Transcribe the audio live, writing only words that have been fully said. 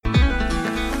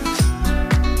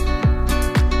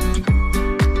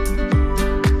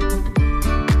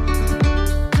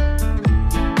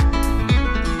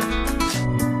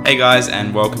Hey guys,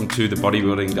 and welcome to the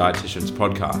Bodybuilding Dietitians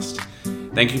podcast.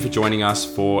 Thank you for joining us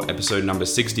for episode number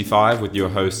 65 with your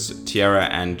hosts Tiara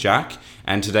and Jack.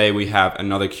 And today we have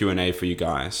another Q&A for you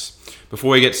guys.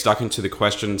 Before we get stuck into the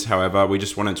questions, however, we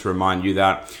just wanted to remind you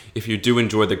that if you do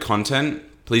enjoy the content,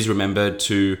 please remember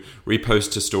to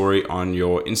repost a story on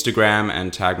your Instagram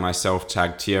and tag myself,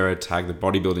 tag Tiara, tag the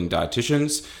Bodybuilding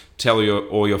Dietitians. Tell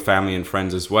all your family and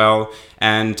friends as well.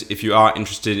 And if you are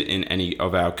interested in any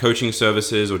of our coaching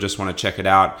services or just want to check it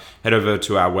out, head over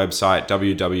to our website,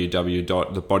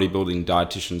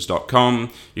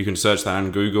 www.thebodybuildingdietitians.com. You can search that on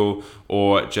Google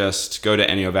or just go to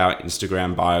any of our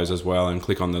Instagram bios as well and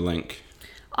click on the link.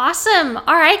 Awesome.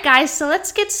 All right, guys. So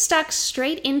let's get stuck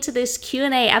straight into this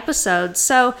Q&A episode.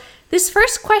 So this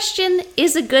first question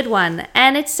is a good one.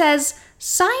 And it says,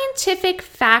 scientific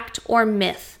fact or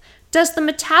myth? Does the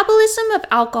metabolism of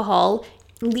alcohol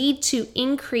lead to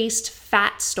increased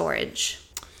fat storage?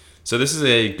 So this is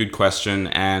a good question,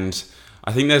 and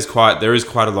I think there is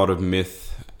quite a lot of myth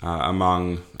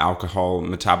among alcohol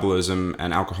metabolism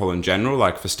and alcohol in general.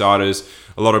 Like for starters,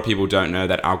 a lot of people don't know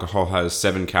that alcohol has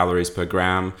 7 calories per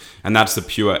gram, and that's the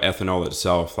pure ethanol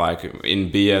itself. Like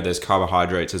in beer, there's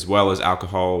carbohydrates as well as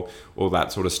alcohol, all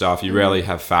that sort of stuff. You rarely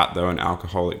have fat though in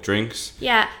alcoholic drinks.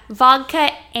 Yeah, vodka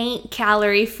ain't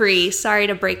calorie free. Sorry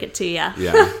to break it to you.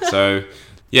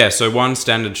 So one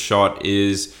standard shot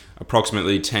is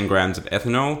approximately 10 grams of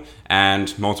ethanol,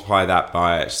 and multiply that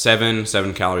by 7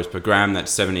 calories per gram,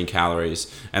 that's 70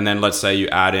 calories. And then let's say you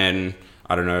add in,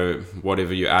 I don't know,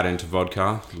 whatever you add into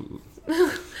vodka.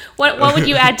 What would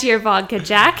you add to your vodka,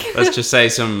 Jack? Let's just say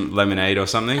some lemonade or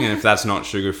something, and if that's not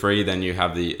sugar-free, then you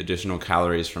have the additional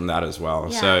calories from that as well.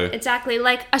 Yeah, so exactly.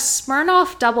 Like a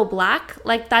Smirnoff Double Black,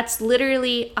 like that's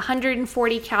literally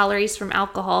 140 calories from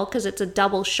alcohol because it's a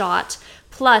double shot.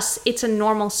 Plus, it's a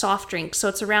normal soft drink, so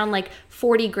it's around like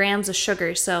 40 grams of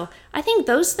sugar. So I think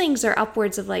those things are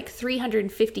upwards of like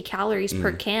 350 calories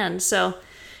per can. So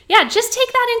yeah, just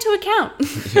take that into account.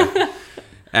 Yeah.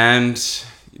 And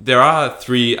there are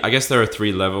three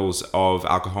levels of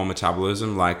alcohol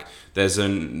metabolism. Like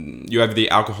you have the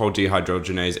alcohol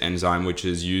dehydrogenase enzyme, which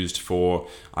is used for,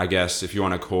 I guess, if you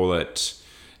want to call it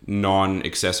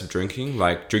non-excessive drinking,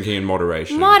 like drinking in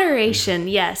moderation. Moderation,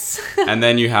 yes. And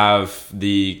then you have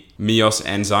the MEOS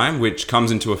enzyme, which comes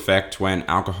into effect when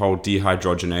alcohol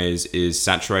dehydrogenase is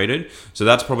saturated. So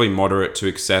that's probably moderate to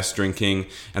excess drinking.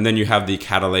 And then you have the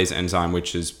catalase enzyme,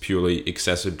 which is purely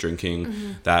excessive drinking.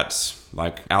 Mm-hmm. That's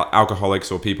like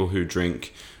alcoholics or people who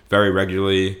drink very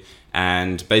regularly.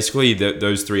 And basically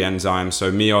those three enzymes,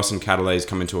 so MEOS and catalase,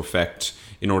 come into effect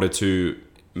in order to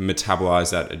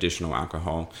metabolize that additional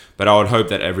alcohol. But I would hope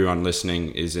that everyone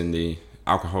listening is in the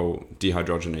alcohol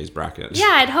dehydrogenase bracket.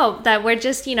 Yeah, I'd hope that we're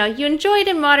just, you enjoy it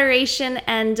in moderation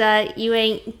and you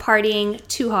ain't partying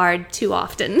too hard too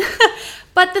often.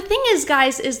 But the thing is,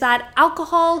 guys, is that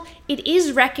alcohol, it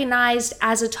is recognized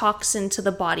as a toxin to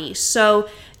the body. So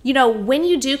when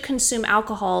you do consume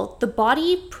alcohol, the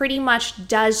body pretty much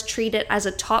does treat it as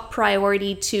a top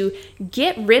priority to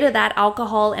get rid of that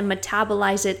alcohol and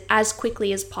metabolize it as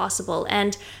quickly as possible.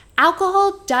 And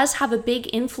alcohol does have a big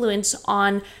influence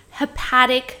on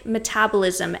hepatic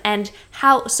metabolism and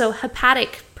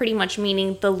hepatic pretty much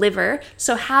meaning the liver,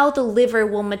 so how the liver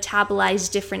will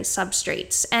metabolize different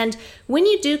substrates. And when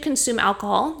you do consume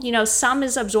alcohol, some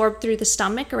is absorbed through the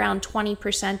stomach, around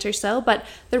 20% or so, but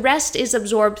the rest is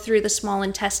absorbed through the small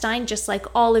intestine, just like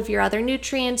all of your other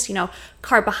nutrients,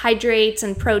 carbohydrates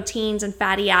and proteins and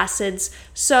fatty acids.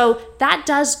 So that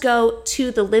does go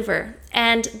to the liver.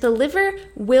 And the liver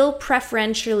will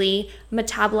preferentially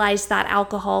metabolize that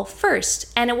alcohol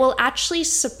first, and it will actually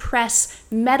suppress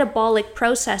metabolic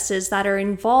processes that are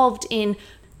involved in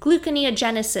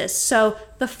gluconeogenesis, so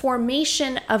the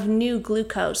formation of new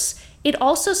glucose. It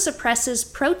also suppresses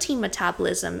protein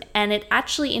metabolism, and it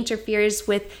actually interferes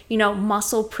with,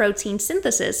 muscle protein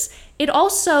synthesis. It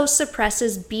also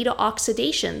suppresses beta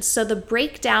oxidation, so the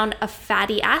breakdown of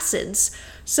fatty acids.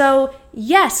 So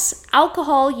yes,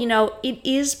 alcohol, it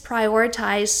is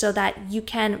prioritized so that you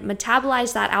can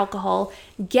metabolize that alcohol,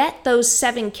 get those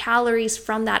 7 calories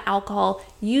from that alcohol,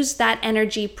 use that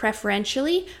energy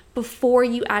preferentially before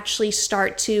you actually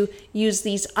start to use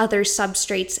these other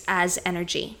substrates as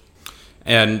energy.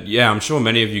 And yeah, I'm sure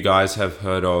many of you guys have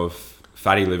heard of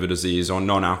fatty liver disease or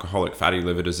non-alcoholic fatty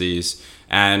liver disease.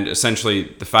 And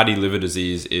essentially, the fatty liver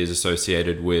disease is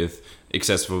associated with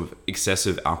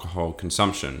excessive alcohol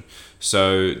consumption.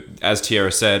 So as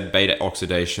Tiara said, beta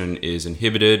oxidation is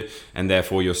inhibited, and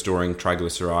therefore you're storing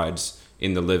triglycerides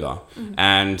in the liver. Mm-hmm.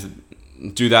 And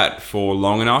do that for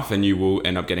long enough and you will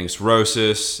end up getting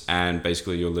cirrhosis and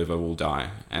basically your liver will die.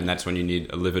 And that's when you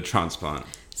need a liver transplant.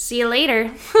 See you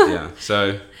later. Yeah,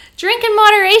 so... Drink in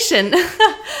moderation.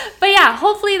 But yeah,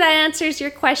 hopefully that answers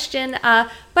your question.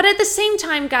 But at the same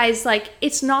time, guys, like,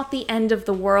 it's not the end of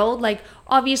the world. Like,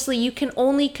 obviously, you can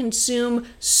only consume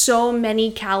so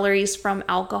many calories from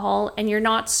alcohol, and you're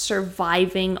not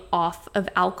surviving off of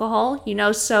alcohol, you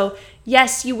know? So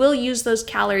yes, you will use those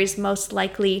calories most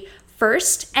likely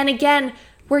first. And again,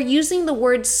 we're using the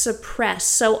word suppress.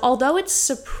 So although it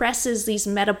suppresses these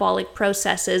metabolic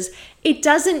processes, it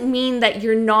doesn't mean that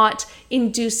you're not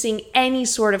inducing any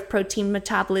sort of protein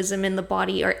metabolism in the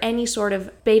body or any sort of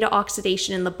beta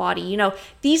oxidation in the body. You know,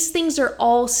 these things are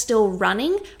all still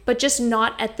running, but just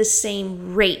not at the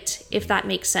same rate, if that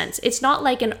makes sense. It's not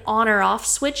like an on or off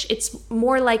switch. It's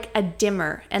more like a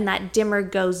dimmer, and that dimmer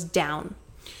goes down.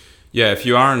 Yeah, if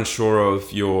you are unsure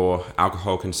of your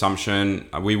alcohol consumption,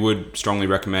 we would strongly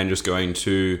recommend just going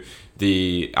to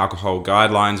the alcohol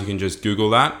guidelines. You can just Google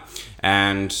that.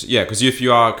 And yeah, because if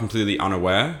you are completely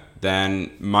unaware, then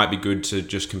it might be good to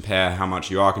just compare how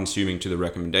much you are consuming to the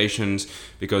recommendations.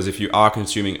 Because if you are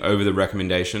consuming over the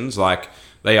recommendations, like,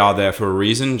 they are there for a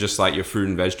reason, just like your fruit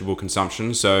and vegetable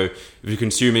consumption. So if you're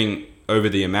consuming over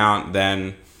the amount,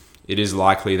 then it is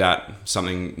likely that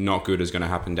something not good is going to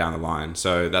happen down the line.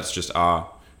 So that's just our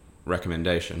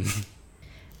recommendation.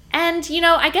 And, you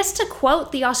know, I guess to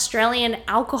quote the Australian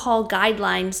alcohol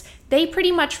guidelines, they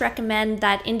pretty much recommend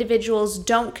that individuals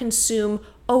don't consume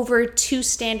over 2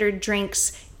 standard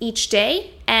drinks each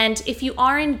day. And if you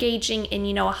are engaging in,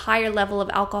 you know, a higher level of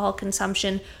alcohol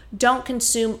consumption, don't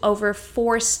consume over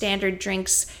 4 standard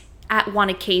drinks at one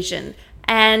occasion.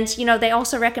 And, you know, they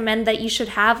also recommend that you should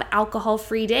have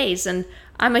alcohol-free days. And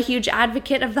I'm a huge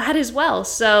advocate of that as well.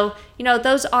 So, you know,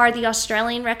 those are the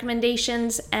Australian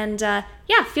recommendations. And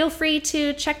yeah, feel free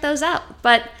to check those out.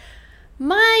 But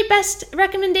my best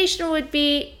recommendation would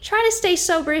be try to stay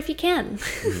sober if you can.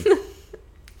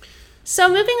 So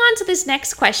moving on to this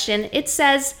next question, it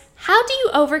says, how do you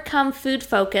overcome food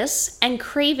focus and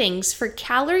cravings for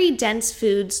calorie-dense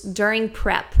foods during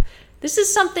prep? This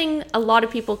is something a lot of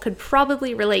people could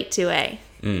probably relate to, eh?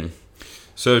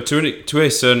 So to a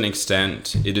certain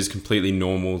extent, it is completely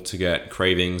normal to get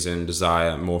cravings and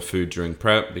desire more food during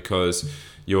prep because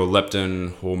your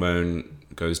leptin hormone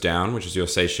goes down, which is your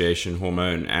satiation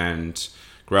hormone, and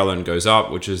ghrelin goes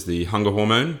up, which is the hunger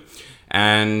hormone.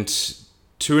 And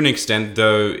to an extent,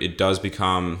 though, it does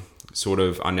become sort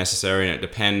of unnecessary, and it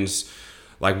depends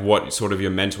like what sort of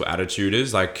your mental attitude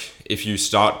is. Like, if you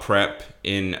start prep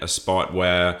in a spot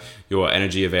where your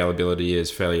energy availability is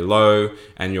fairly low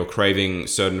and you're craving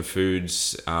certain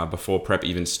foods before prep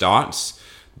even starts,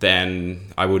 then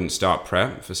I wouldn't start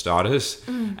prep for starters.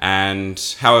 And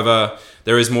however,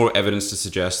 there is more evidence to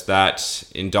suggest that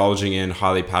indulging in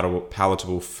highly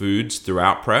palatable foods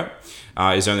throughout prep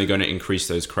is only going to increase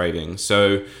those cravings.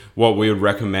 So what we would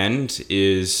recommend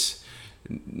is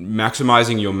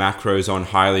maximizing your macros on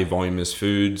highly voluminous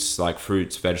foods like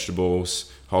fruits, vegetables,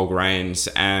 whole grains.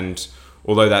 And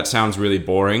although that sounds really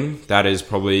boring, that is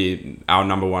probably our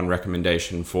number one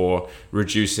recommendation for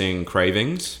reducing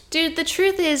cravings. Dude, the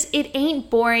truth is, it ain't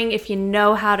boring if you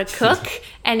know how to cook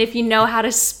and if you know how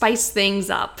to spice things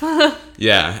up.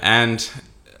 Yeah, and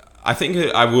I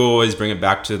think I will always bring it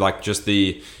back to like just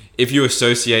if you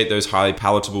associate those highly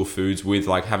palatable foods with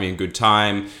like having a good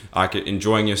time, like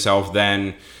enjoying yourself,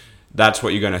 then that's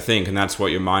what you're going to think, and that's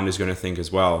what your mind is going to think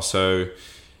as well. So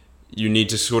you need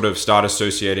to sort of start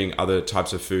associating other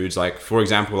types of foods, like, for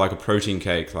example, like a protein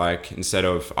cake, like instead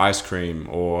of ice cream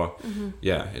or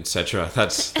etc.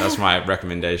 That's my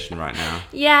recommendation right now.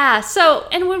 Yeah. So,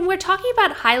 and when we're talking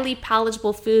about highly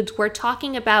palatable foods, we're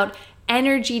talking about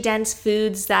energy dense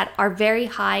foods that are very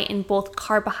high in both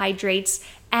carbohydrates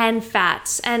and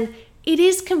fats. And it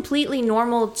is completely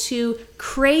normal to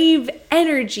crave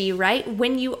energy, right,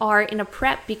 when you are in a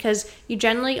prep, because you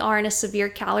generally are in a severe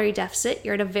calorie deficit.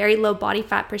 You're at a very low body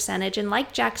fat percentage. And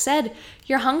like Jack said,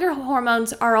 your hunger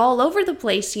hormones are all over the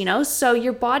place, you know, so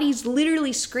your body's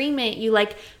literally screaming at you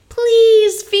like,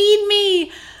 please feed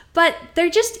me. But there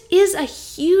just is a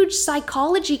huge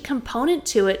psychology component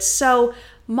to it. So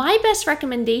my best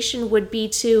recommendation would be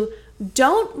to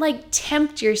don't like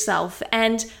tempt yourself.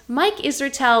 And Mike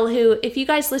Israetel, who, if you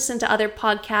guys listen to other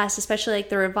podcasts, especially like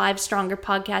the Revive Stronger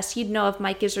podcast, you'd know of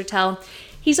Mike Israetel.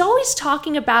 he's always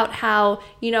talking about how,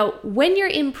 when you're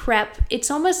in prep,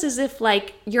 it's almost as if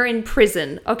like you're in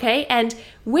prison, okay? And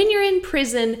when you're in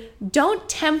prison, don't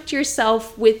tempt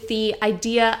yourself with the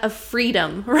idea of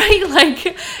freedom,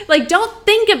 right? Like don't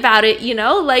think about it,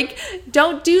 like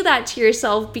don't do that to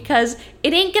yourself because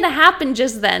it ain't gonna happen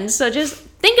just then. So just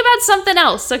think about something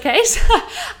else, okay? So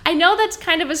I know that's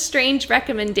kind of a strange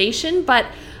recommendation, but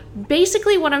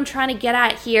basically what I'm trying to get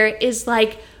at here is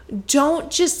like, don't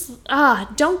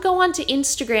go onto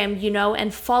Instagram,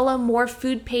 and follow more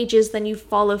food pages than you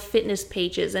follow fitness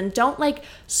pages. And don't like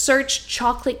search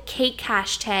chocolate cake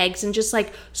hashtags and just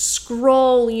like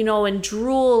scroll, and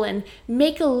drool and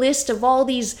make a list of all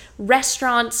these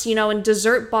restaurants, and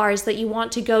dessert bars that you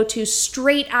want to go to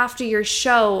straight after your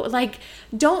show. Like,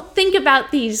 don't think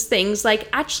about these things. Like,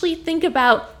 actually think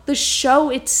about the show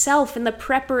itself and the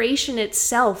preparation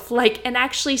itself, and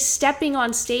actually stepping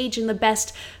on stage in the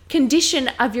best condition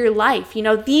of your life.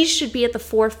 These should be at the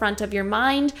forefront of your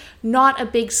mind, not a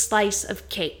big slice of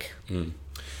cake.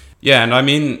 Yeah, and I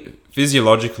mean,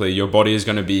 physiologically, your body is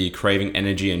going to be craving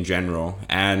energy in general.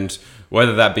 And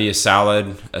whether that be a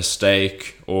salad, a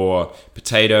steak, or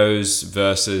potatoes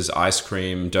versus ice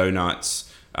cream, donuts,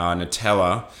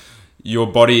 Nutella, your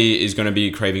body is going to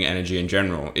be craving energy in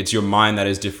general. It's your mind that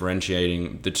is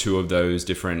differentiating the two of those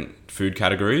different food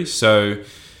categories. So,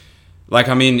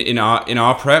 in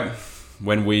our prep,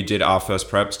 when we did our first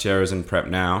preps, Tiara's in prep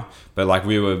now, but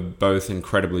we were both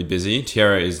incredibly busy.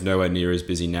 Tiara is nowhere near as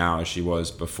busy now as she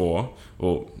was before,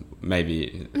 or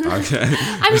maybe.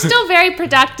 I'm still very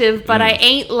productive, but I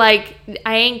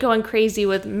ain't going crazy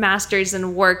with masters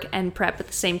and work and prep at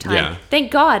the same time. Yeah.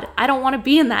 Thank God. I don't want to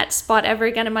be in that spot ever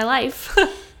again in my life.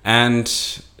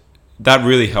 And that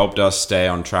really helped us stay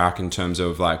on track in terms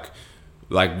of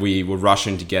we were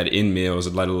rushing to get in meals,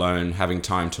 let alone having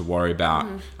time to worry about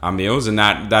our meals. And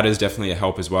that is definitely a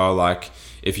help as well.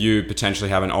 If you potentially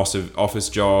have an office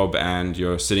job and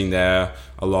you're sitting there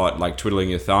a lot, twiddling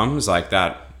your thumbs,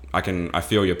 that, I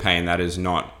feel your pain. That is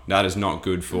not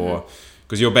good for,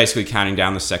 because you're basically counting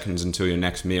down the seconds until your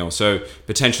next meal. So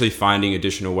potentially finding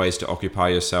additional ways to occupy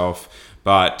yourself.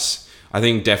 But I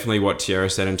think definitely what Tiara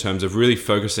said in terms of really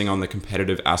focusing on the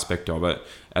competitive aspect of it,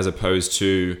 as opposed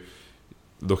to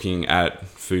looking at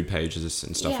food pages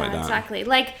and stuff like that. Exactly.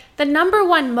 The number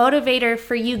one motivator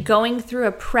for you going through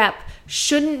a prep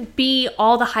shouldn't be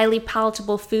all the highly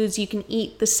palatable foods you can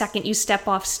eat the second you step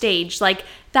off stage.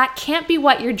 That can't be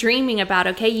what you're dreaming about,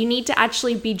 okay? You need to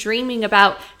actually be dreaming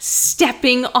about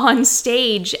stepping on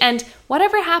stage, and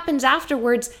whatever happens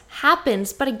afterwards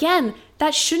happens. But again,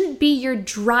 that shouldn't be your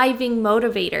driving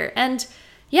motivator. And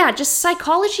yeah, just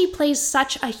psychology plays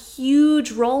such a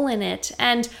huge role in it.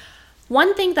 And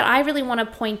one thing that I really want to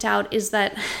point out is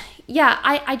that,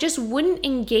 I just wouldn't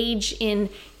engage in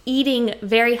eating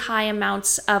very high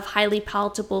amounts of highly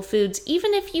palatable foods,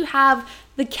 even if you have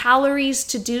the calories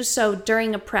to do so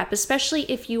during a prep, especially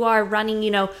if you are running,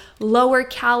 lower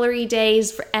calorie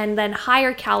days and then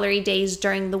higher calorie days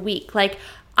during the week.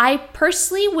 I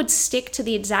personally would stick to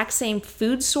the exact same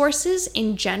food sources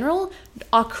in general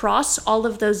across all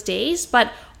of those days,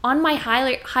 but on my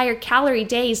higher calorie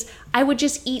days, I would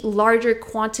just eat larger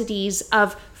quantities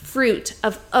of fruit,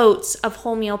 of oats, of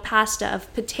wholemeal pasta,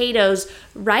 of potatoes,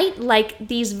 right?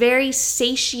 These very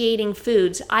satiating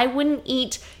foods. I wouldn't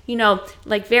eat,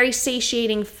 very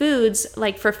satiating foods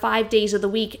for 5 days of the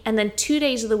week, and then 2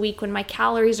 days of the week when my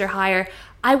calories are higher,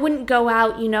 I wouldn't go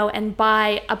out, and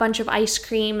buy a bunch of ice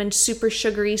cream and super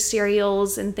sugary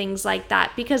cereals and things like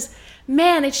that, because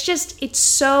man, it just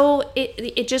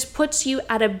puts you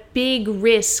at a big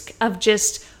risk of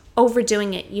just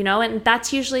overdoing it, and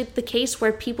that's usually the case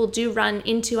where people do run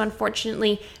into,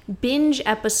 unfortunately, binge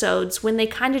episodes when they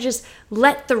kind of just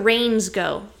let the reins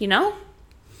go,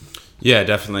 Yeah,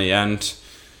 definitely. And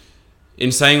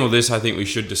in saying all this, I think we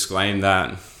should disclaim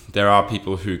that there are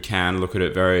people who can look at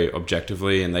it very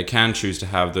objectively, and they can choose to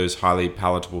have those highly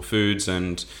palatable foods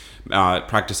and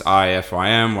practice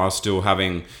IFIM while still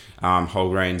having whole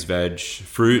grains, veg,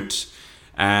 fruit,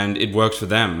 and it works for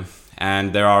them.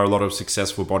 And there are a lot of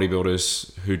successful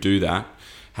bodybuilders who do that.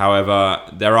 However,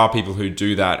 there are people who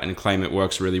do that and claim it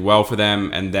works really well for them,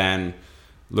 and then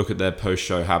look at their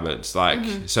post-show habits.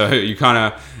 So you kind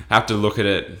of have to look at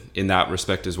it in that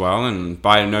respect as well. And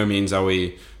by no means are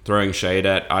we throwing shade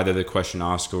at either the question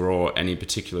asker or any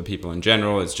particular people in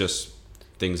general. It's just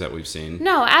things that we've seen.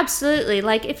 No, absolutely.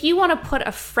 If you want to put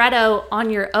a Freddo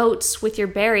on your oats with your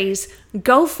berries,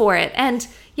 go for it. And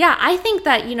yeah, I think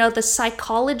that, the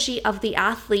psychology of the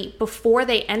athlete before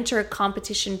they enter a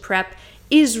competition prep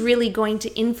is really going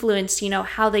to influence,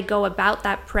 how they go about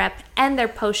that prep and their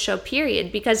post-show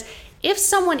period. Because if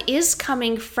someone is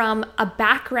coming from a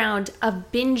background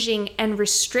of binging and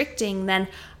restricting, then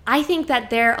I think that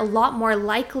they're a lot more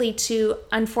likely to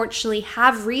unfortunately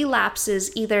have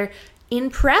relapses either in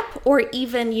prep or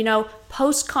even,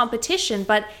 post competition.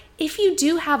 But if you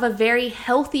do have a very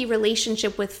healthy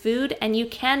relationship with food and you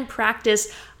can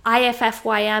practice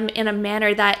IFFYM in a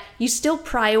manner that you still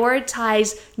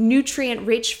prioritize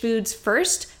nutrient-rich foods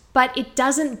first, but it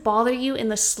doesn't bother you in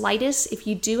the slightest if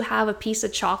you do have a piece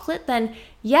of chocolate, then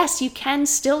yes, you can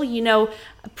still,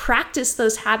 practice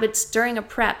those habits during a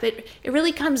prep. It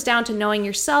really comes down to knowing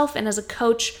yourself and as a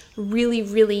coach, really,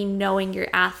 really knowing your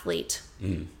athlete.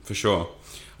 For sure.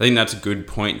 I think that's a good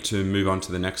point to move on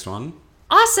to the next one.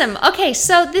 Awesome. Okay,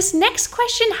 so this next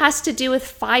question has to do with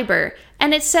fiber.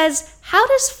 And it says, how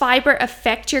does fiber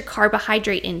affect your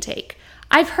carbohydrate intake?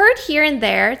 I've heard here and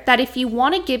there that if you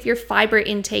want to give your fiber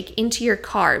intake into your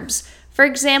carbs, for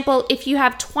example, if you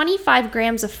have 25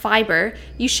 grams of fiber,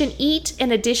 you should eat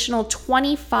an additional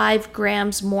 25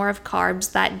 grams more of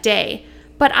carbs that day.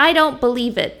 But I don't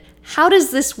believe it. How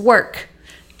does this work?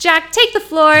 Jack, take the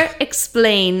floor.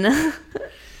 Explain.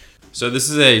 So this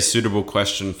is a suitable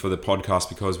question for the podcast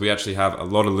because we actually have a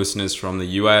lot of listeners from the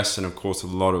US and of course a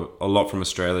lot from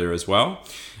Australia as well.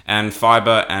 And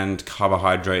fiber and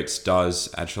carbohydrates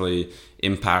does actually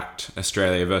impact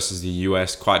Australia versus the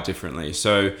US quite differently.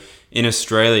 So in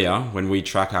Australia, when we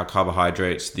track our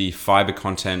carbohydrates, the fiber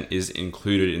content is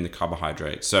included in the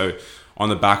carbohydrate. So on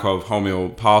the back of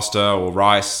wholemeal pasta or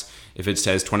rice, if it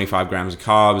says 25 grams of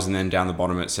carbs and then down the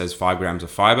bottom it says 5 grams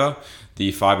of fiber,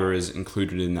 the fiber is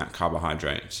included in that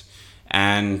carbohydrate.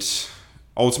 And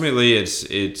ultimately,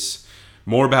 it's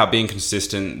more about being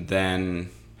consistent than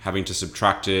having to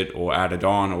subtract it or add it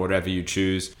on or whatever you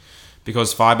choose,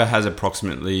 because fiber has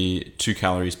approximately 2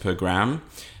 calories per gram,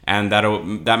 and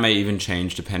that may even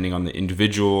change depending on the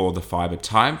individual or the fiber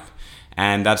type.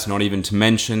 And that's not even to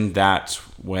mention that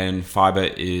when fiber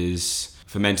is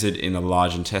fermented in the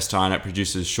large intestine, it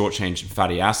produces short-chain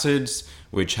fatty acids,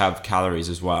 which have calories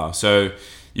as well. So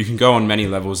you can go on many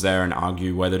levels there and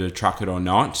argue whether to track it or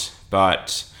not,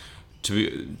 but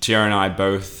Tiara and I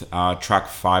both track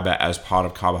fiber as part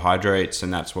of carbohydrates,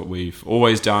 and that's what we've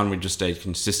always done. We just stayed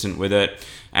consistent with it.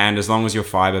 And as long as your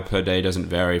fiber per day doesn't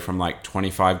vary from like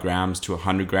 25 grams to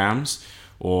 100 grams,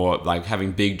 or like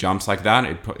having big jumps like that,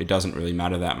 it doesn't really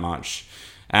matter that much.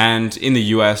 And in the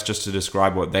US, just to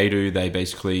describe what they do, they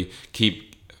basically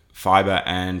keep fiber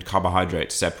and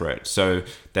carbohydrates separate. So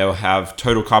they'll have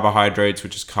total carbohydrates,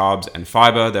 which is carbs and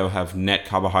fiber. They'll have net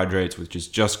carbohydrates, which is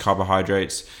just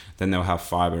carbohydrates. Then they'll have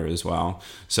fiber as well.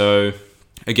 So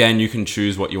again, you can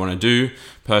choose what you want to do.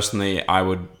 Personally, I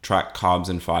would track carbs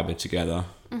and fiber together.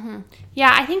 Mm-hmm.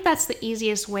 Yeah, I think that's the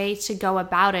easiest way to go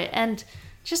about it. And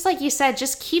just like you said,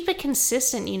 just keep it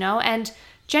consistent, and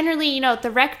generally,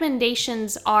 the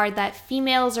recommendations are that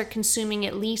females are consuming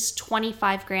at least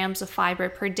 25 grams of fiber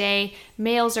per day.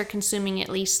 Males are consuming at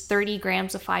least 30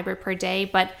 grams of fiber per day,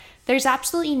 but there's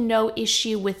absolutely no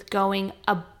issue with going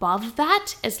above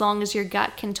that as long as your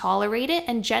gut can tolerate it.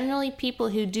 And generally, people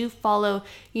who do follow,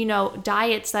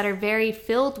 diets that are very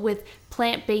filled with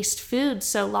plant-based foods,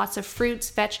 so lots of fruits,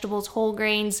 vegetables, whole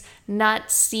grains,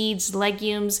 nuts, seeds,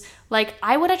 legumes, like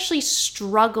I would actually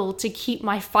struggle to keep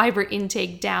my fiber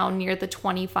intake down near the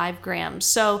 25 grams.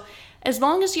 So as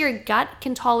long as your gut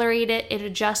can tolerate it, it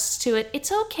adjusts to it,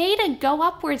 it's okay to go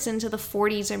upwards into the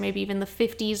 40s or maybe even the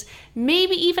 50s,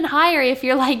 maybe even higher if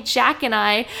you're like Jack and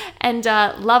I and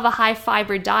love a high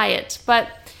fiber diet. But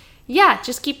yeah,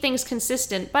 just keep things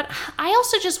consistent. But I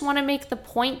also just want to make the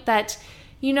point that,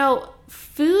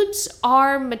 foods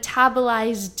are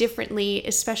metabolized differently,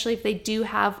 especially if they do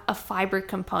have a fiber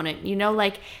component.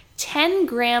 Like 10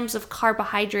 grams of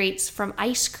carbohydrates from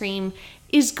ice cream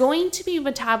is going to be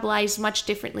metabolized much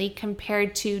differently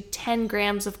compared to 10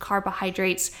 grams of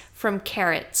carbohydrates from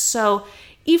carrots. So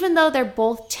even though they're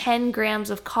both 10 grams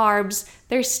of carbs,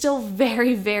 they're still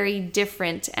very, very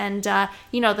different. And,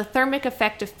 the thermic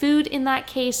effect of food in that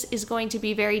case is going to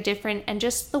be very different. And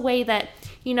just the way that,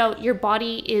 your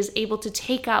body is able to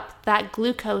take up that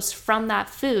glucose from that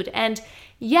food. And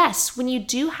yes, when you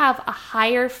do have a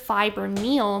higher fiber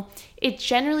meal, it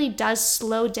generally does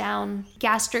slow down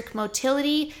gastric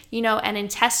motility, and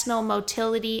intestinal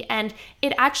motility, and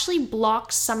it actually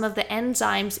blocks some of the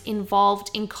enzymes involved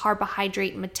in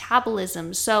carbohydrate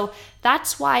metabolism. So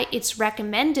that's why it's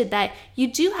recommended that you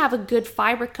do have a good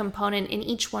fiber component in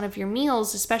each one of your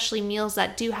meals, especially meals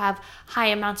that do have high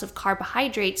amounts of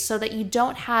carbohydrates, so that you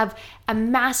don't have a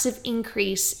massive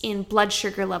increase in blood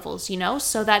sugar levels,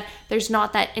 so that there's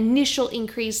not that initial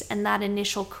increase and that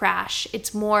initial crash.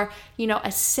 It's more,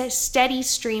 a steady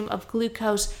stream of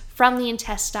glucose from the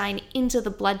intestine into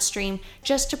the bloodstream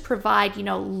just to provide,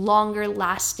 longer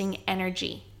lasting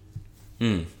energy.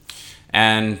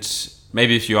 And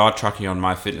maybe if you are tracking on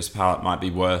MyFitnessPal, it might be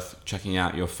worth checking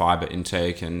out your fiber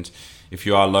intake. And if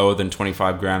you are lower than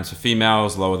 25 grams for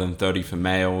females, lower than 30 for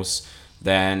males,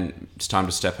 then it's time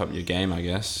to step up your game, I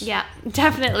guess. Yeah,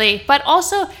 definitely. But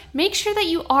also make sure that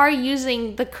you are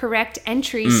using the correct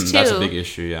entries too. That's a big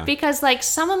issue, yeah. Because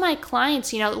some of my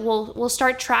clients, will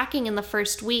start tracking in the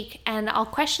first week, and I'll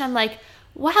question, I'm like,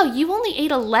 wow, you only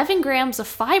ate 11 grams of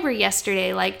fiber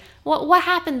yesterday. What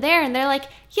happened there? And they're like,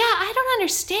 yeah, I don't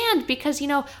understand because,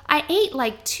 I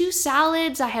ate 2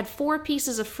 salads, I had 4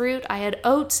 pieces of fruit, I had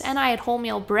oats, and I had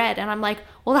wholemeal bread. And I'm like,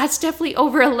 well, that's definitely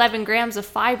over 11 grams of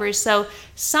fiber. So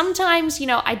sometimes,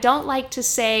 I don't like to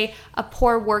say a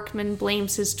poor workman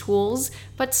blames his tools,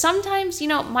 but sometimes,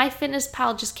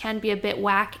 MyFitnessPal just can be a bit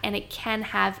whack and it can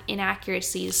have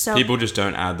inaccuracies. So people just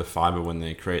don't add the fiber when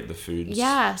they create the foods.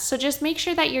 Yeah, so just make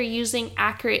sure that you're using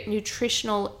accurate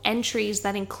nutritional entries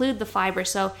that include the fiber.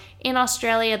 So in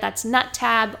Australia, that's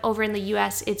NutTab. Over in the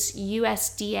US, it's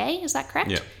USDA. Is that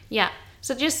correct? Yeah. Yeah.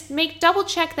 So just double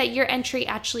check that your entry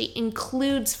actually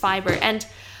includes fiber. And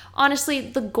honestly,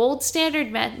 the gold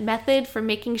standard method for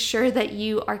making sure that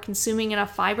you are consuming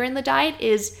enough fiber in the diet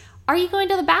is, are you going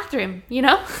to the bathroom?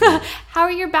 How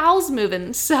are your bowels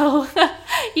moving? So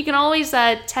you can always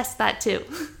test that too.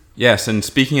 Yes, and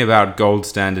speaking about gold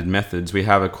standard methods, we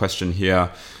have a question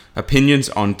here. Opinions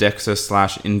on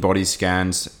DEXA/Inbody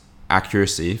scans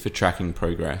accuracy for tracking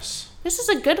progress. This is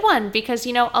a good one because,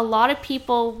 a lot of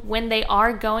people, when they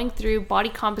are going through body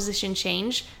composition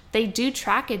change, they do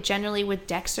track it generally with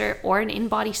DEXA or an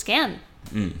Inbody scan.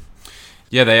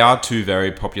 Yeah, they are two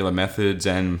very popular methods,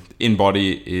 and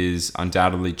Inbody is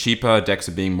undoubtedly cheaper,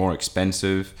 DEXA being more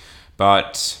expensive.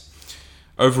 But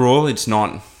overall, it's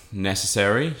not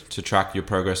necessary to track your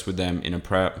progress with them in a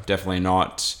prep. Definitely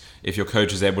not. If your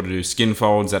coach is able to do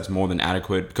Skinfolds, that's more than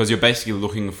adequate because you're basically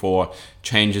looking for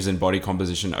changes in body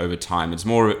composition over time. It's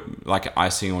more like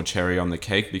icing or cherry on the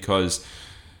cake because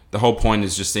the whole point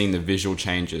is just seeing the visual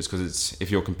changes because if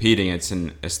you're competing, it's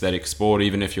an aesthetic sport.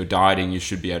 Even if you're dieting, you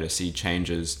should be able to see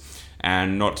changes.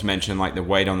 And not to mention the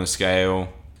weight on the scale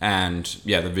and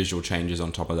the visual changes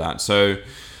on top of that. So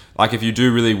if you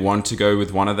do really want to go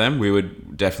with one of them, we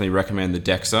would definitely recommend the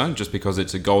DEXA just because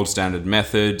it's a gold standard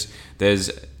method.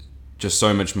 There's just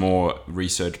so much more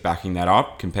research backing that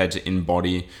up compared to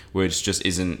Inbody, which just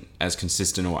isn't as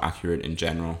consistent or accurate in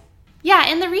general. Yeah,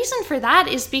 and the reason for that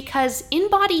is because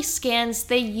Inbody scans,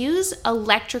 they use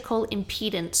electrical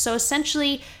impedance. So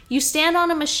essentially, you stand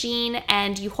on a machine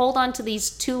and you hold on to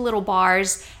these 2 little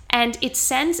bars and it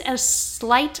sends a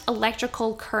slight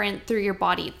electrical current through your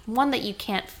body, one that you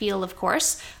can't feel, of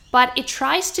course, but it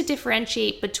tries to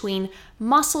differentiate between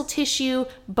muscle tissue,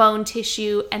 bone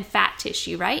tissue, and fat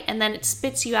tissue, right? And then it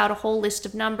spits you out a whole list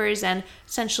of numbers and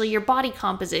essentially your body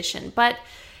composition. But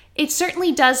it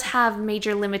certainly does have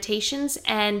major limitations,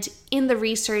 and in the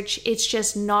research, it's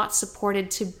just not supported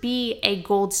to be a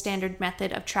gold standard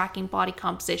method of tracking body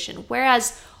composition.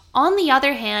 Whereas on the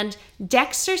other hand,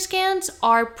 DEXA scans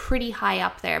are pretty high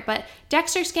up there, but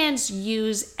DEXA scans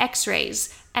use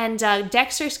X-rays. And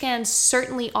DEXA scans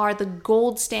certainly are the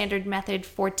gold standard method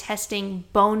for testing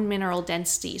bone mineral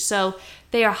density. So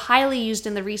they are highly used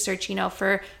in the research,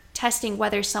 for testing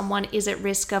whether someone is at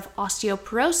risk of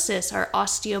osteoporosis or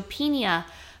osteopenia.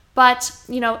 But,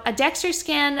 a DEXA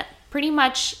scan, pretty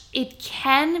much, it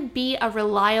can be a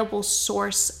reliable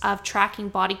source of tracking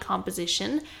body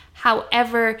composition.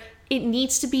 However, it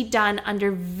needs to be done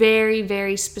under very,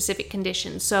 very specific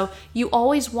conditions. So you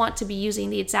always want to be using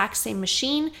the exact same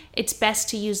machine. It's best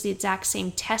to use the exact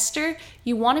same tester.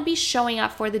 You want to be showing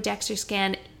up for the DEXA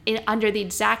scan under the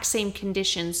exact same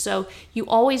conditions. So you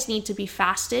always need to be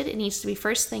fasted. It needs to be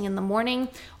first thing in the morning.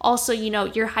 Also,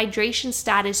 your hydration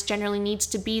status generally needs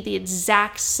to be the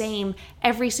exact same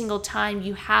every single time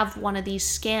you have one of these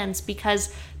scans,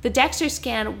 because the DEXA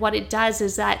scan, what it does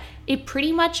is that it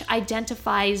pretty much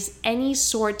identifies any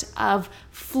sort of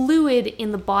fluid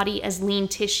in the body as lean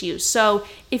tissue. So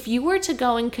if you were to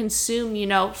go and consume,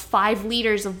 5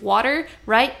 liters of water,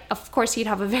 right? Of course, you'd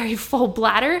have a very full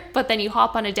bladder, but then you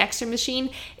hop on a DEXA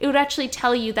machine, it would actually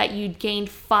tell you that you'd gained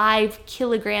 5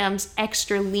 kilograms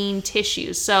extra lean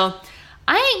tissue. So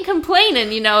I ain't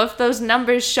complaining, if those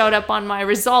numbers showed up on my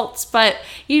results, but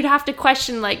you'd have to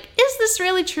question, is this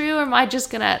really true, or am I just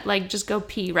gonna, just go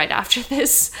pee right after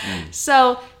this?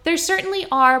 So there certainly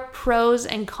are pros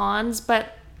and cons,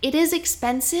 but it is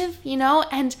expensive,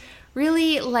 and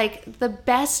really like the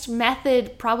best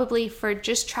method probably for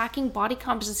just tracking body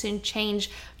composition change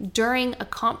during a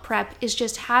comp prep is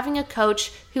just having a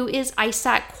coach who is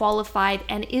ISAC qualified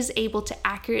and is able to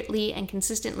accurately and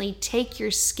consistently take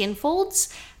your skin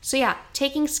folds. So yeah,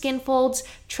 taking skin folds,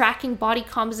 tracking body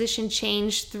composition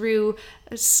change through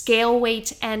scale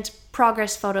weight and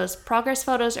progress photos. Progress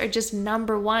photos are just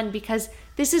number one because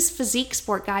this is physique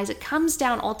sport, guys. It comes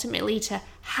down ultimately to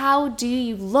how do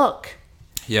you look?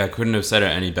 Yeah, I couldn't have said it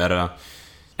any better.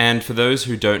 And for those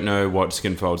who don't know what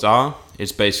Skinfolds are,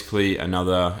 it's basically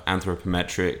another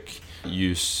anthropometric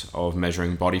use of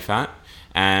measuring body fat.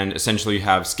 And essentially you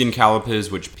have skin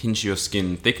calipers which pinch your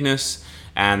skin thickness,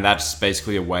 and that's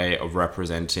basically a way of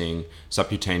representing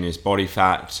subcutaneous body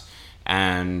fat.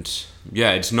 And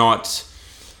yeah, it's not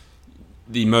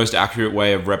the most accurate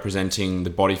way of representing the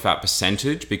body fat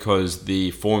percentage because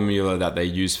the formula that they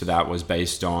used for that was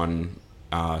based on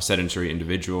sedentary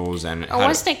individuals. And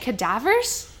wasn't it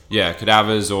cadavers? Yeah,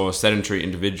 cadavers or sedentary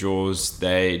individuals.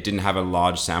 They didn't have a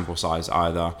large sample size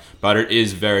either, but it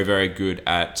is very, very good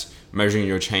at measuring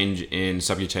your change in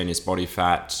subcutaneous body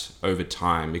fat over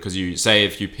time, because you say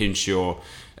if you pinch your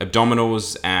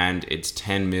abdominals and it's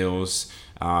 10 mils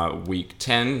week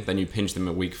 10, then you pinch them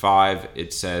at week 5,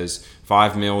 it says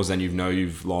 5 mils, then you know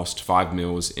you've lost 5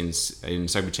 mils in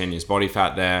subcutaneous body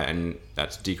fat there, and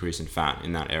that's a decrease in fat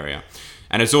in that area.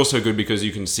 And it's also good because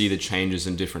you can see the changes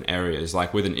in different areas.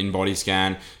 Like with an Inbody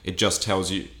scan, it just tells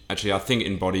you. Actually, I think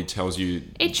Inbody tells you.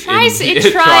 It tries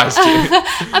to.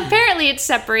 Apparently, it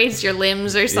separates your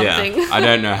limbs or something. Yeah, I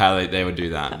don't know how they would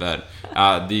do that, but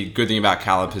the good thing about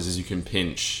calipers is you can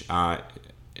pinch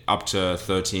up to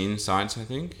 13 sites, I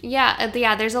think.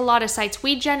 Yeah, there's a lot of sites.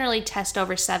 We generally test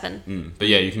over 7. But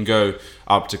yeah, you can go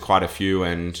up to quite a few,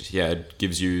 and yeah, it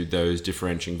gives you those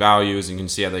differentiating values, and you can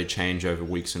see how they change over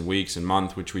weeks and weeks and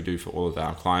month, which we do for all of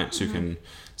our clients who can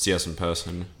see us in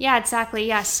person. Yeah, exactly.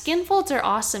 Yeah, skin folds are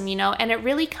awesome, and it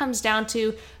really comes down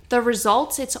to the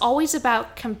results. It's always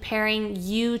about comparing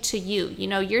you to you.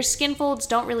 Your skin folds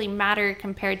don't really matter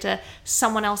compared to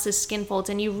someone else's skin folds,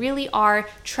 and you really are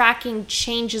tracking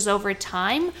changes over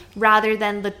time rather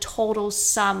than the total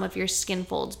sum of your skin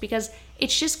folds, because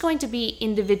it's just going to be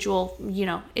individual.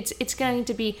 It's going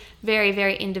to be very,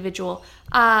 very individual.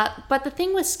 But the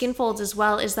thing with skin folds as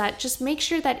well is that just make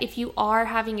sure that if you are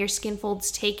having your skin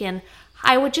folds taken,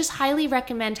 I would just highly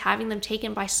recommend having them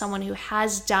taken by someone who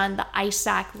has done the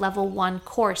ISAC level 1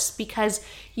 course, because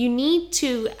you need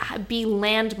to be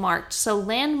landmarked. So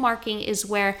landmarking is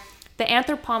where the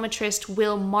anthropometrist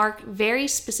will mark very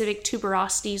specific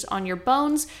tuberosities on your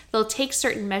bones. They'll take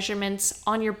certain measurements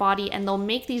on your body and they'll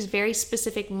make these very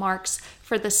specific marks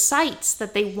for the sites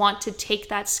that they want to take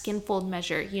that skin fold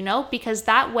measure, because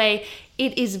that way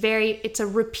it's a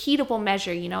repeatable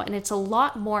measure, and it's a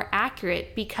lot more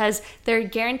accurate because they're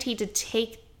guaranteed to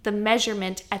take the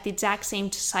measurement at the exact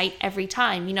same site every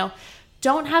time.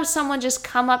 Don't have someone just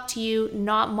come up to you,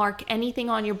 not mark anything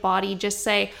on your body, just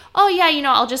say, oh yeah,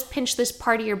 I'll just pinch this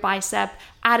part of your bicep,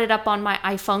 add it up on my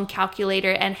iPhone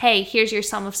calculator, and hey, here's your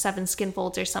sum of 7 skin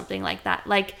folds or something like that.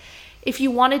 Like, if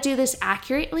you want to do this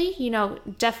accurately,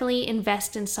 definitely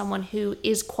invest in someone who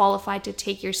is qualified to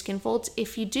take your skin folds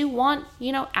if you do want,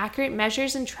 accurate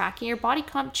measures and tracking your body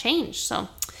comp change. So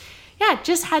yeah,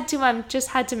 just had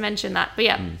to mention that. But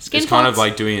yeah, skin folds. It's kind of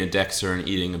like doing a DEXA and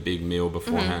eating a big meal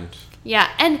beforehand. Yeah,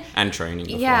 and training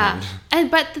beforehand. Yeah,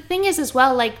 but the thing is as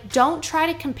well, like, don't try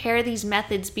to compare these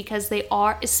methods because they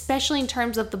are, especially in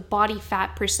terms of the body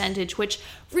fat percentage, which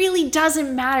really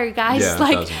doesn't matter, guys.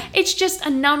 Yeah, it's just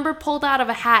a number pulled out of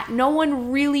a hat. No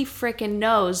one really freaking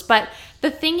knows. But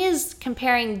the thing is,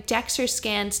 comparing DEXA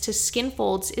scans to skin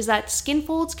folds is that skin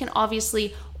folds can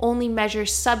obviously only measure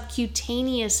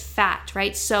subcutaneous fat,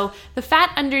 right? So the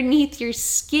fat underneath your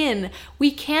skin, we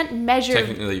can't measure.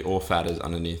 Technically, all fat is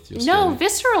underneath your skin. No,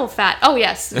 visceral fat. Oh,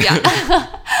 yes.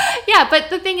 Yeah. Yeah, but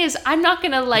the thing is, I'm not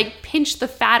going to pinch the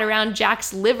fat around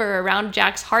Jack's liver, around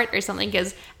Jack's heart or something,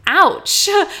 because ouch,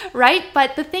 right?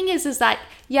 But the thing is that,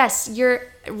 yes, your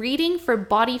reading for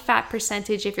body fat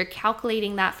percentage, if you're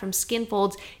calculating that from skin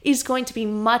folds, is going to be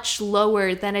much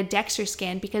lower than a DEXA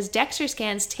scan, because DEXA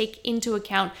scans take into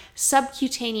account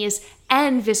subcutaneous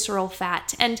and visceral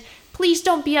fat. And please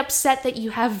don't be upset that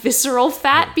you have visceral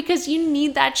fat, because you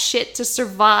need that shit to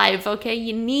survive, okay?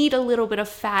 You need a little bit of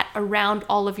fat around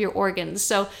all of your organs.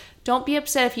 So don't be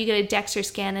upset if you get a DEXA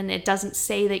scan and it doesn't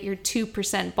say that you're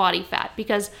 2% body fat,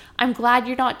 because I'm glad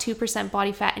you're not 2%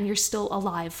 body fat and you're still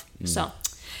alive. So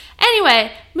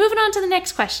anyway, moving on to the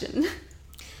next question.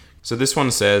 So this one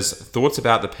says, thoughts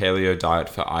about the paleo diet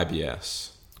for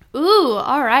IBS? Ooh,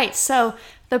 all right. So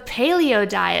the paleo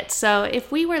diet. So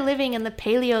if we were living in the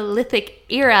Paleolithic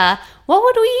era, what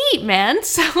would we eat, man?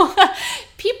 So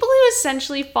people who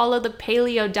essentially follow the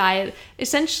paleo diet,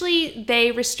 essentially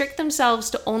they restrict themselves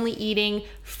to only eating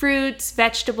fruits,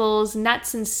 vegetables,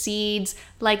 nuts and seeds,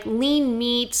 like lean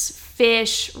meats,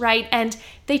 fish, right? And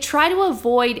they try to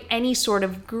avoid any sort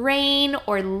of grain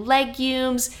or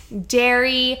legumes,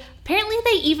 dairy. Apparently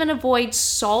they even avoid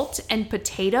salt and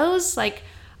potatoes. Like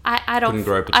I don't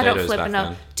flip it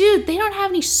up. Dude, they don't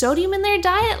have any sodium in their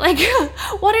diet. Like,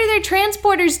 what are their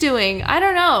transporters doing? I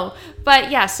don't know. But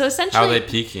yeah, so essentially, how are they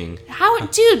peaking?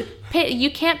 Dude,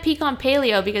 you can't peak on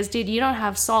paleo because, dude, you don't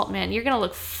have salt, man. You're gonna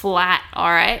look flat.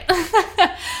 All right.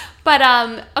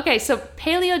 But okay, so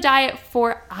paleo diet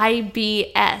for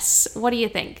IBS. What do you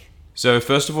think? So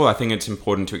first of all, I think it's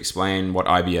important to explain what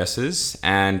IBS is,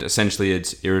 and essentially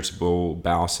it's irritable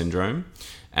bowel syndrome.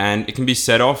 And it can be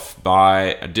set off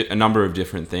by a number of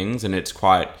different things, and it's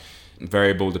quite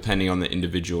variable depending on the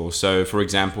individual. So for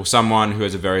example, someone who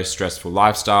has a very stressful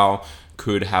lifestyle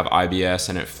could have IBS,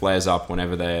 and it flares up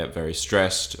whenever they're very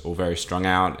stressed or very strung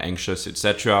out, anxious,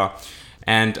 etc.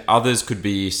 And others could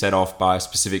be set off by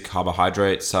specific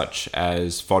carbohydrates such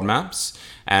as FODMAPs.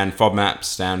 And FODMAPs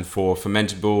stand for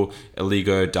fermentable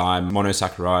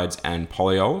oligomonosaccharides and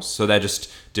polyols. So they're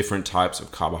just different types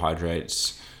of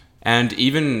carbohydrates. And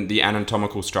even the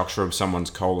anatomical structure of someone's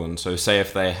colon. So say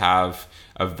if they have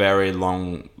a very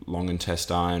long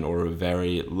intestine or a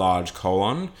very large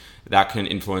colon, that can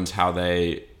influence how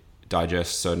they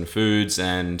digest certain foods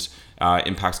and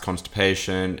impacts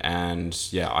constipation and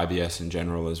IBS in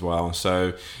general as well.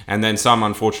 So, and then some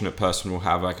unfortunate person will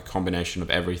have like a combination of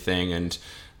everything and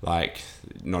like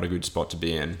not a good spot to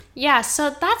be in. Yeah, so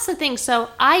that's the thing. So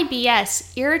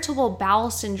IBS, irritable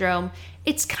bowel syndrome,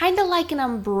 it's kind of like an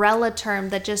umbrella term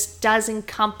that just does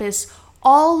encompass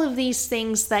all of these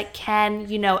things that can,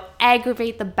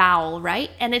 aggravate the bowel, right?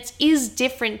 And it is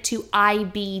different to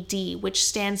IBD, which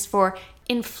stands for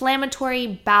inflammatory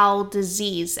bowel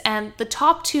disease. And the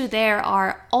top two there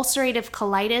are ulcerative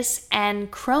colitis and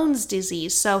Crohn's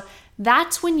disease. So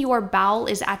that's when your bowel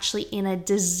is actually in a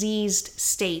diseased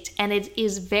state, and it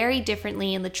is very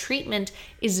differently, and the treatment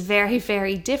is very,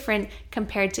 very different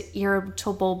compared to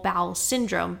irritable bowel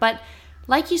syndrome. But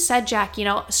like you said, Jack,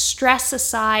 stress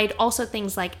aside, also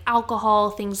things like alcohol,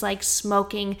 things like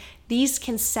smoking, these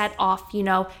can set off,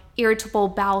 irritable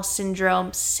bowel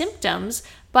syndrome symptoms,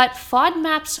 but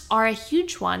FODMAPs are a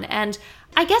huge one. And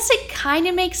I guess it kind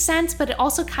of makes sense, but it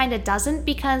also kind of doesn't,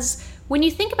 because when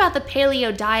you think about the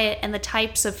paleo diet and the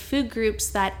types of food groups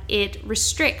that it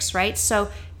restricts, right? So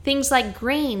things like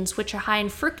grains, which are high in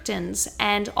fructans,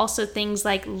 and also things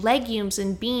like legumes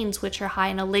and beans, which are high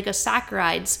in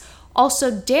oligosaccharides.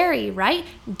 Also dairy, right?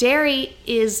 Dairy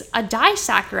is a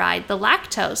disaccharide, the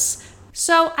lactose.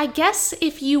 So I guess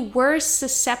if you were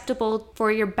susceptible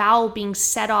for your bowel being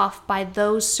set off by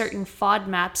those certain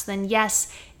FODMAPs, then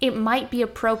yes, it might be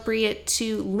appropriate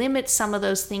to limit some of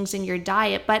those things in your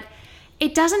diet, but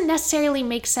it doesn't necessarily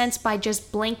make sense by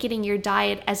just blanketing your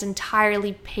diet as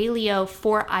entirely paleo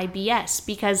for IBS,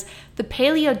 because the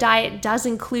paleo diet does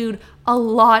include a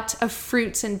lot of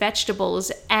fruits and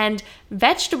vegetables. And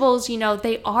vegetables,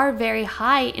 they are very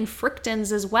high in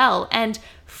fructans as well. And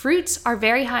fruits are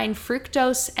very high in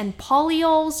fructose and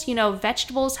polyols.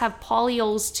 Vegetables have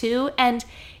polyols too. And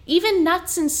even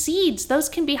nuts and seeds, those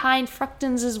can be high in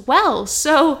fructans as well.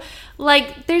 So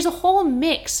there's a whole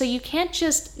mix. So you can't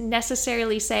just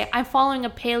necessarily say, I'm following a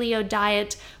paleo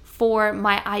diet for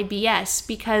my IBS,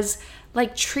 because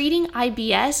treating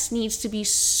IBS needs to be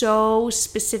so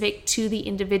specific to the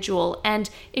individual. And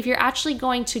if you're actually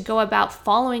going to go about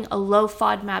following a low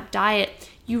FODMAP diet,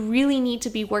 you really need to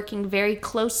be working very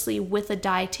closely with a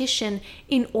dietitian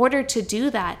in order to do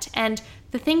that. And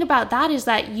the thing about that is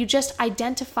that you just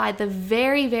identify the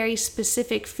very, very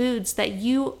specific foods that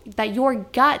your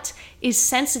gut is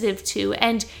sensitive to,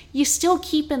 and you still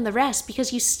keep in the rest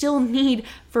because you still need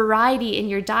variety in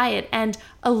your diet. And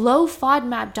a low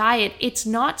FODMAP diet, it's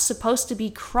not supposed to be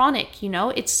chronic,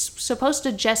 it's supposed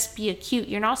to just be acute.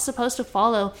 You're not supposed to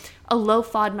follow a low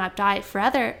FODMAP diet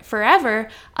forever.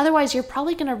 Otherwise, you're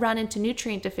probably going to run into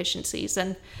nutrient deficiencies.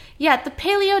 And yeah, the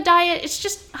paleo diet, it's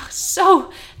just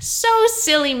so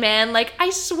silly, man. I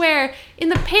swear, in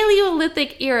the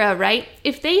Paleolithic era, right,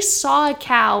 if they saw a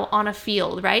cow on a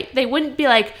field, right, they wouldn't be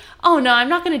like, oh no, I'm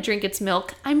not going to drink its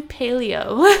milk, I'm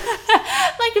paleo.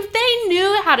 If they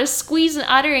knew how to squeeze an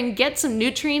udder and get some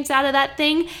nutrients out of that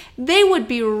thing, they would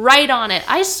be right on it.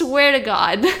 I swear to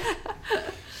God.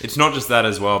 It's not just that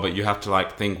as well, but you have to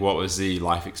think what was the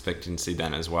life expectancy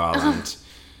then as well. And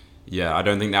yeah, I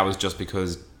don't think that was just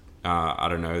because I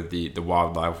don't know, the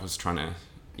wildlife was trying to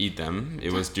eat them.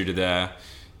 It was due to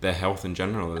their health in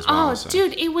general as well. Oh,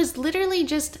 dude, it was literally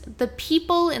just the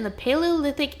people in the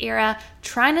Paleolithic era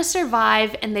trying to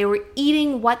survive, and they were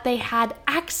eating what they had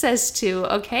access to,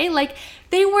 okay? Like,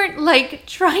 they weren't, like,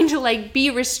 trying to, like,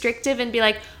 be restrictive and be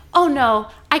like, oh, no,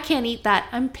 I can't eat that.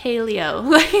 I'm paleo.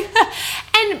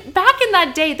 And back in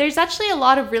that day, there's actually a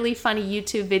lot of really funny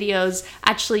YouTube videos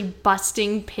actually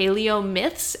busting paleo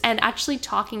myths and actually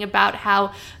talking about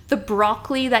how the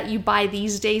broccoli that you buy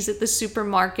these days at the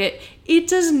supermarket, it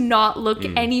does not look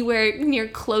anywhere near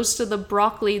close to the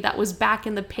broccoli that was back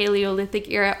in the Paleolithic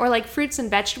era. Or like fruits and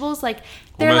vegetables, like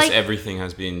they're almost like, everything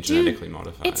has been genetically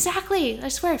modified. Exactly. I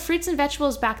swear, fruits and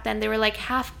vegetables back then, they were like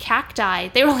half cacti.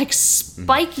 They were like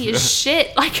spiky as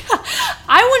shit. Like,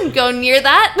 I wouldn't go near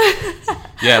that.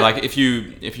 Yeah, like if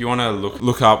you want to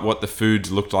look up what the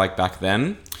foods looked like back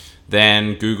then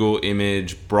Google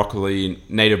image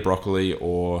native broccoli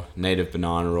or native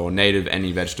banana or native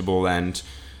any vegetable, and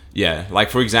yeah, like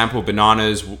for example,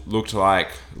 bananas looked like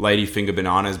ladyfinger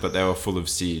bananas, but they were full of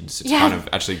seeds. It's kind of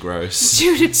actually gross.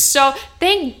 Dude, it's so...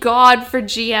 Thank God for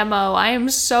GMO. I am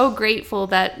so grateful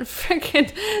that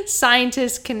freaking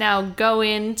scientists can now go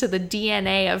into the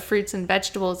DNA of fruits and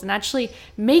vegetables and actually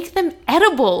make them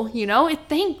edible, you know?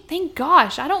 Thank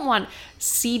gosh. I don't want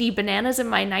seedy bananas in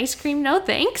my ice cream. No,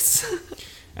 thanks.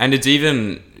 And it's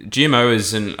even... GMO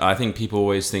isn't... I think people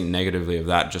always think negatively of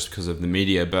that just because of the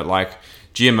media, but like...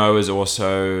 GMO is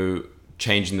also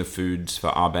changing the foods for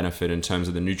our benefit in terms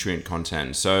of the nutrient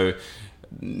content. So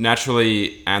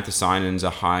naturally, anthocyanins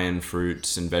are high in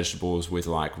fruits and vegetables with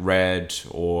like red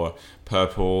or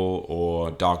purple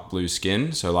or dark blue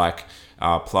skin. So like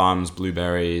plums,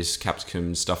 blueberries,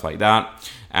 capsicums, stuff like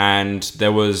that. And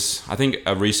there was, I think,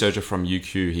 a researcher from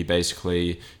UQ,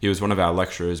 he was one of our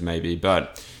lecturers maybe,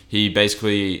 but he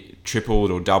basically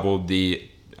tripled or doubled the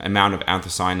amount of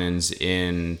anthocyanins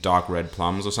in dark red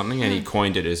plums or something, and he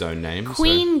coined it his own name.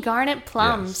 Queen Garnet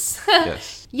plums.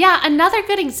 Yes. Yeah, another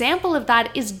good example of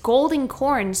that is golden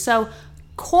corn. So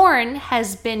corn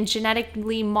has been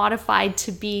genetically modified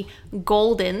to be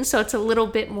golden, so it's a little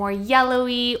bit more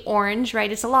yellowy, orange,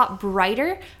 right? It's a lot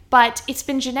brighter, but it's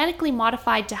been genetically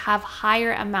modified to have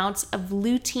higher amounts of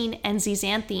lutein and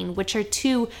zeaxanthin, which are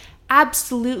two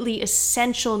absolutely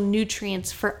essential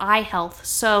nutrients for eye health.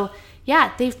 So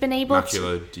yeah, they've been able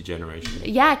macular degeneration.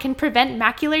 Yeah, it can prevent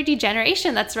macular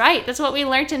degeneration. That's right. That's what we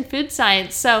learned in food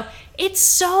science. So it's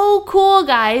so cool,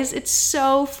 guys. It's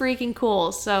so freaking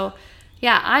cool. So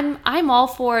yeah, I'm all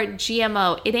for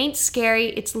GMO. It ain't scary.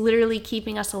 It's literally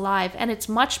keeping us alive. And it's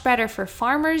much better for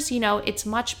farmers. You know, it's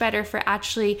much better for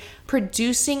actually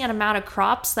producing an amount of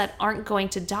crops that aren't going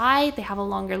to die. They have a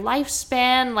longer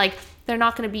lifespan. Like, they're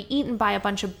not going to be eaten by a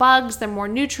bunch of bugs. They're more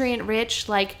nutrient rich.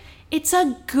 Like, it's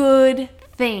a good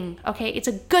thing, okay? It's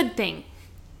a good thing.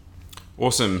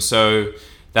 Awesome. So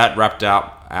that wrapped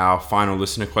up our final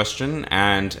listener question.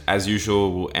 And as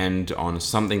usual, we'll end on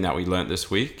something that we learned this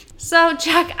week. So,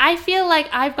 Jack, I feel like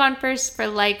I've gone first for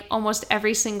like almost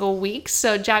every single week.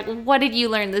 So, Jack, what did you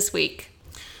learn this week?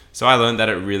 So I learned that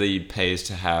it really pays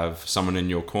to have someone in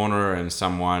your corner and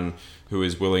someone who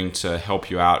is willing to help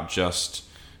you out just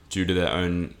due to their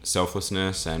own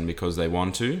selflessness and because they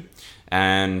want to.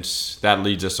 And that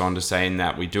leads us on to saying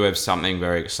that we do have something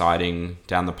very exciting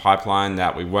down the pipeline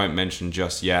that we won't mention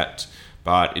just yet,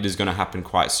 but it is going to happen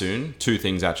quite soon. Two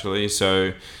things actually.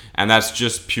 And that's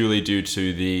just purely due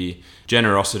to the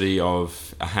generosity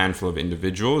of a handful of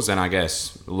individuals and I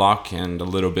guess luck and a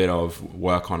little bit of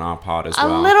work on our part as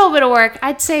well. A little bit of work.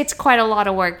 I'd say it's quite a lot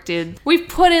of work, dude. We've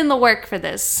put in the work for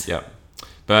this. Yep.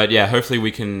 But yeah, hopefully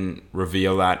we can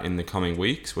reveal that in the coming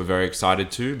weeks. We're very excited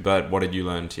to, but what did you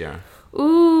learn, Tiara?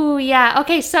 Ooh, yeah.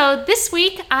 Okay, so this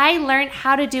week I learned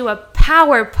how to do a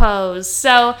power pose.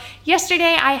 So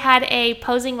yesterday I had a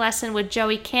posing lesson with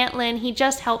Joey Cantlin. He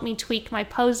just helped me tweak my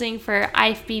posing for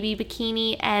IFBB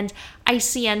Bikini and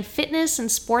ICN Fitness and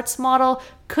Sports Model.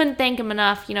 Couldn't thank him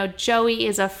enough. You know, Joey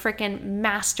is a freaking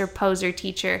master poser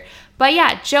teacher. But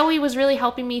yeah, Joey was really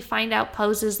helping me find out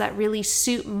poses that really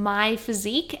suit my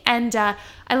physique. And I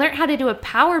learned how to do a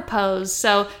power pose.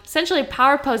 So essentially a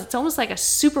power pose, it's almost like a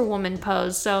superwoman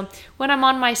pose. So when I'm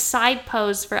on my side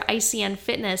pose for ICN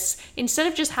Fitness, instead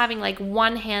of just having like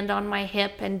one hand on my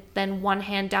hip and then one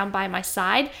hand down by my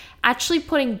side, actually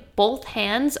putting both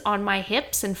hands on my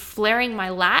hips and flaring my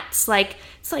lats, like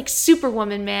it's like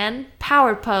superwoman, man.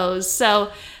 Power pose.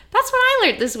 So that's what I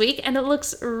learned this week, and it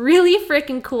looks really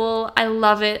freaking cool. I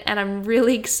love it, and I'm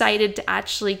really excited to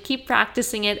actually keep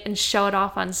practicing it and show it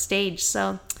off on stage.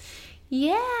 So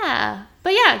Yeah.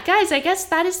 But yeah, guys, I guess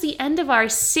that is the end of our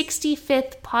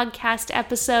 65th podcast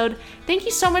episode. Thank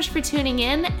you so much for tuning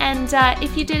in. And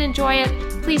if you did enjoy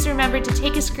it, please remember to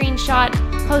take a screenshot,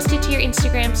 post it to your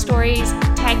Instagram stories,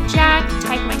 tag Jack,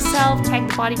 tag myself, tag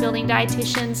the bodybuilding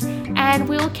dietitians, and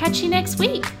we will catch you next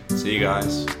week. See you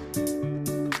guys.